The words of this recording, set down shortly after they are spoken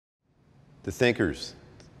The thinkers,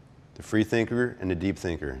 the free thinker and the deep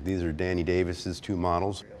thinker. These are Danny Davis's two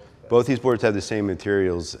models. Both these boards have the same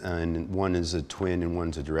materials, and one is a twin and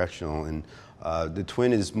one's a directional. And the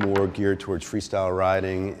twin is more geared towards freestyle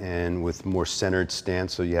riding and with more centered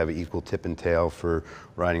stance, so you have an equal tip and tail for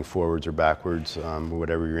riding forwards or backwards, or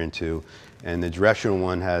whatever you're into. And the directional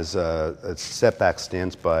one has a setback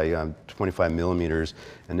stance by 25 millimeters,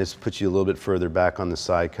 and this puts you a little bit further back on the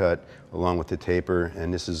side cut along with the taper,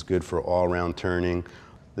 and this is good for all-round turning.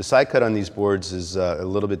 The side cut on these boards is a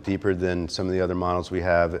little bit deeper than some of the other models we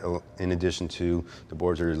have, in addition to the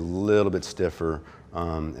boards are a little bit stiffer,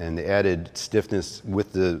 and the added stiffness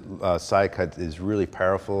with the side cut is really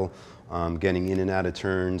powerful, getting in and out of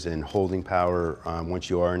turns and holding power once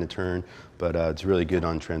you are in a turn, but it's really good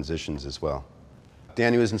on transitions as well.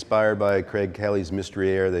 Danny was inspired by Craig Kelly's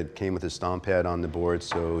Mystery Air that came with a stomp pad on the board,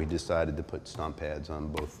 so he decided to put stomp pads on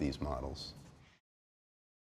both these models.